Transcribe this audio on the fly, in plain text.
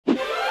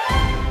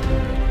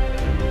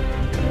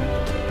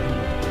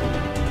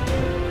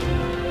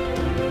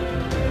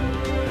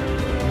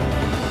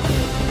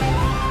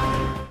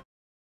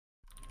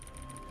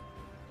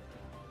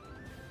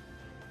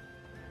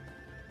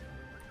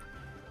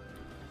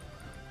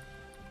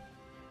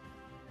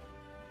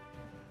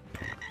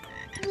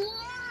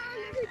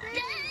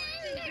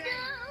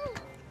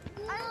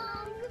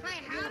Hey,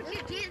 how'd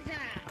you get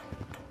that?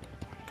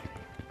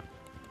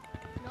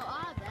 No, I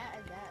have that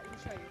and that. Let me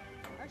show you.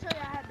 I'll show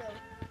you I have those.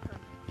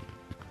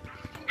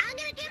 I'm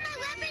gonna get my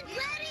weapons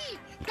ready!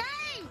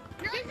 Guys!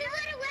 This is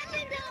what a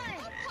weapon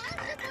does! It's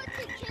possible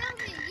to kill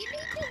me. You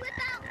need to whip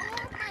out all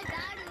of my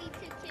battery to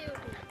kill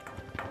me.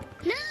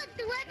 No,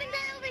 the weapon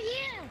guy over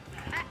here!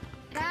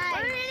 Guys!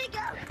 Where did it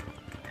go?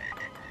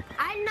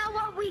 I know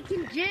what we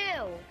can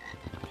do!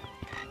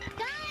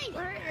 Guys!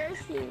 Where is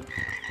he?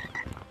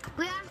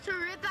 We have to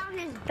rip out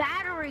his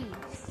batteries.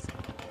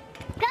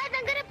 Guys,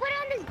 I'm gonna put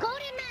on this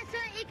golden mask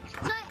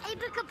so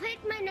Ava can pick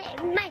my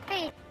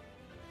face.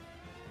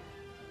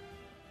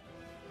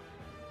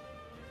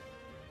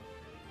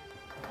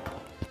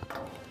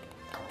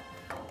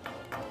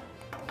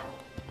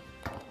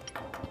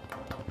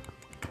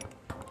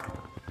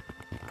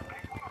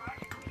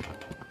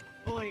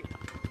 Wait.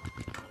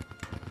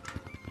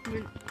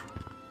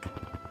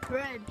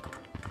 Red.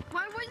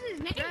 What was his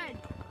name? Red.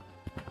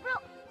 Bro.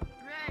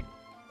 Red.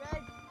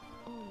 Red.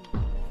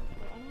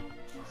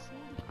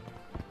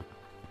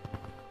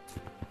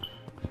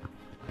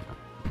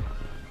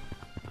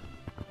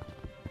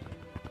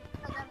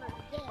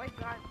 Wait,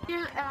 God.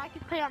 Dude, and I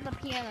can play on the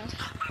piano.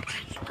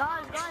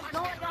 Guys, no,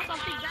 I got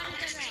something better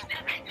than that.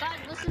 Guys,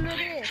 listen to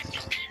this.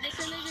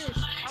 Listen to this.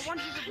 I want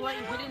you to play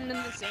Hidden in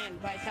the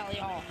Sand by Tally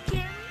Hall. Can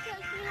you teach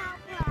me how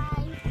to fly?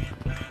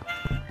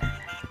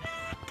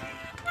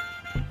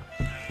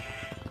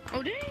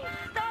 Oh, dang!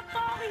 Stop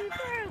falling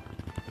through.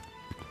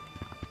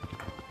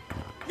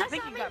 That's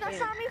think not you me. got That's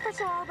banned. not me,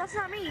 first of all. That's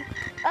not me.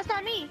 That's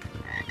not me.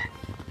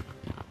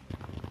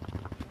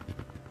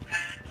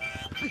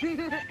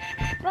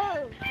 Bro,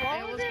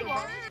 what was it?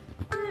 What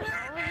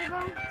was it, bro?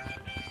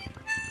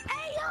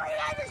 Hey, yo, he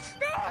has a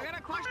stick. I got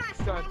a question.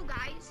 Slow,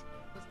 guys.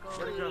 Let's go.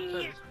 What did you have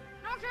first?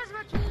 No cares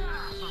about you.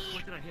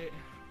 What did I hit?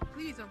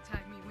 Please don't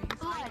tag me, Wings.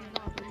 Bro,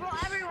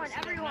 everyone.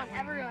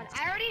 I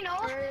already know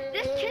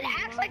this kid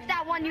acts like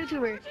that one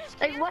YouTuber.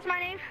 Like, what's my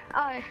name?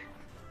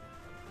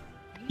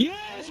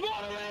 Yes,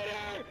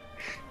 moderator!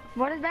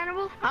 What is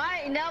Vanderbilt? Nope,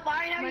 I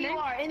know My you name?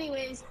 are.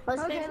 Anyways,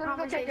 let's Okay, finish the let's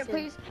go check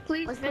conversation. it,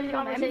 please. Let's finish the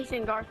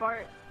conversation,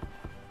 Garfart.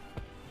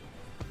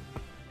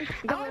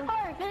 Go.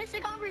 Garfart, finish the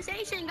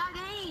conversation. Got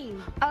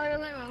game. Oh, you're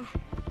lame.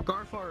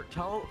 Garfart,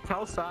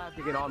 tell Side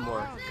to get on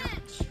more.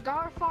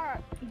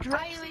 Garfart.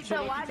 Wait,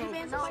 so why'd you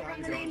ban someone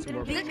from the name? Did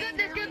it be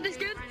This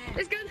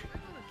good.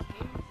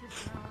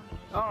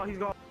 Oh, he's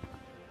gone.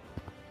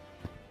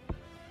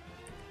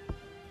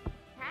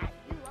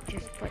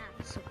 Just put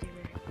something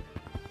there.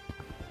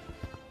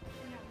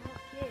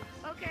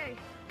 Okay.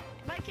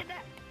 Like it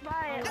that.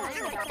 Bye.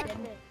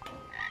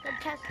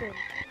 Contested.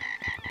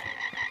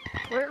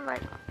 Where am I?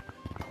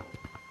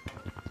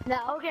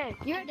 No, okay.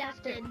 You're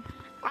tested.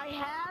 I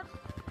have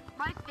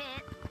my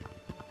fit.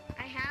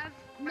 I have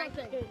my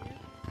fit.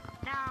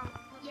 Now,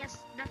 yes,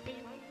 nothing.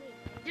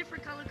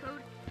 Different color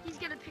code. He's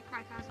gonna pick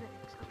my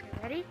cosmetics. Okay,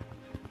 ready?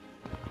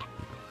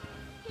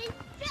 He's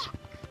sick.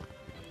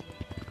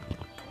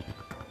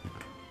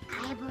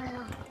 I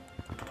will.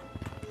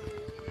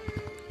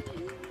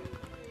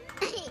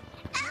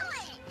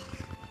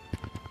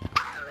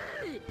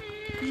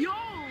 Yo!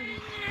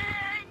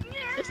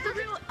 It's the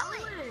real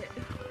Elliot!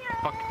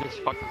 Fuck this,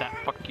 fuck that,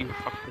 fuck you,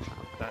 fuck this,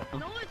 fuck that.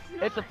 No, it's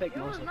not. It's a fake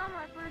It was Mosa. not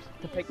my first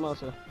It's a fake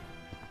Mosa.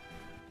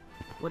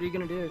 What are you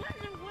gonna do?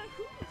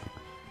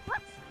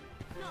 What?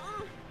 No.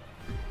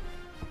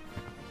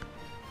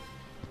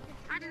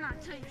 I did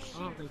not tell you I shit.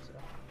 don't think so.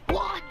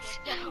 What?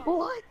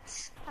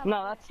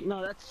 No,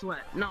 that's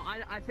Sweat. No,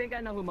 I think I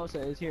know who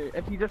Mosa is here.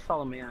 If you just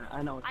follow me,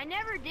 I know. I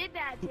never did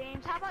that,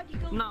 James. How about you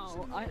go?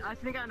 No, I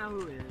think I know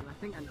who it is. I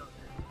think I know it.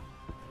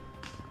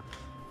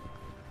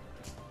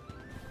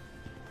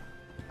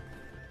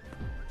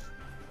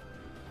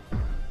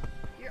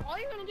 All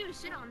you're gonna do is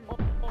sit on me. Oh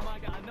my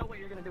god, I know what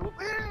you're gonna do.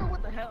 Ew,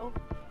 what the hell?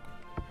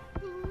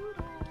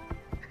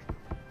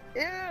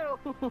 Ew!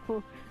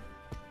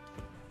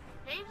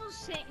 James was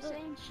saying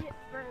shit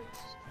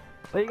first.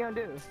 What are you gonna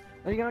do?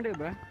 What are you gonna do,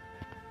 bro?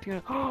 You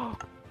gonna...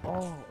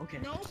 Oh, okay.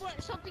 No,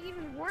 but something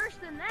even worse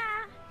than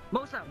that.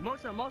 Mosa.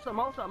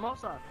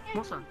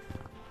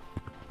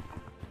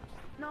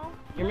 No.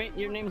 Your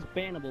name's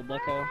bannable,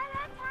 bucko.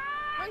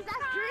 Wait,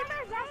 that's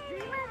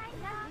Dreamer.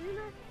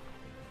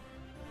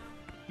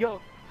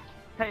 Yo,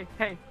 hey.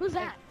 Who's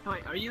that? Hey,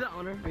 wait, are you the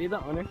owner?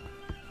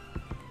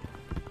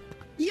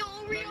 Yo,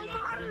 real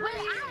moderator. Wait,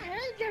 I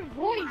heard your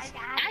voice.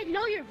 I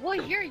know your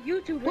voice. You're a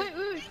YouTuber.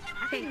 Wait.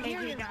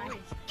 Hey, guys.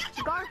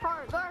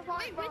 Garfart.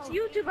 Wait, Which bro.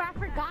 YouTuber? I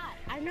forgot.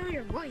 I know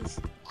your voice.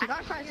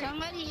 Garfart,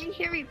 somebody in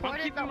here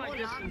reported the whole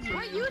distance.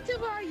 What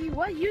YouTuber are you?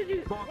 What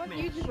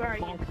YouTuber are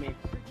you?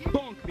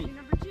 Bonk me.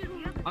 Number 2.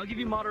 I'll give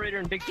you moderator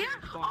and big. Yeah.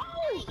 Bonk.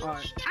 Oh,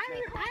 Alright. I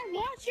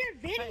watched your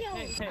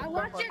videos. Hey, I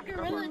watched Garfart, your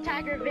Gorilla Garfart.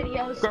 Tiger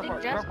videos. Stick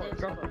Justice.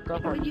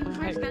 Garfart. When you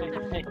first got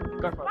them. Hey,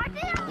 Garfart.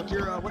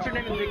 What's your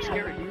name in Big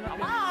Scary?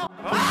 Oh.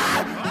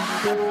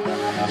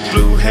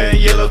 Blue hair,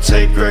 yellow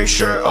tape, gray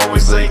shirt,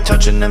 always late.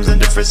 Touching them's in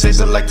different states,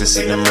 I like to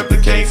see them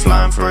replicate.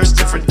 Flying for a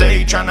different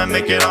day, trying to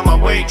make it on my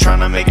way, trying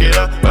to make it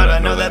up, but I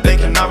know that they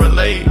cannot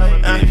relate.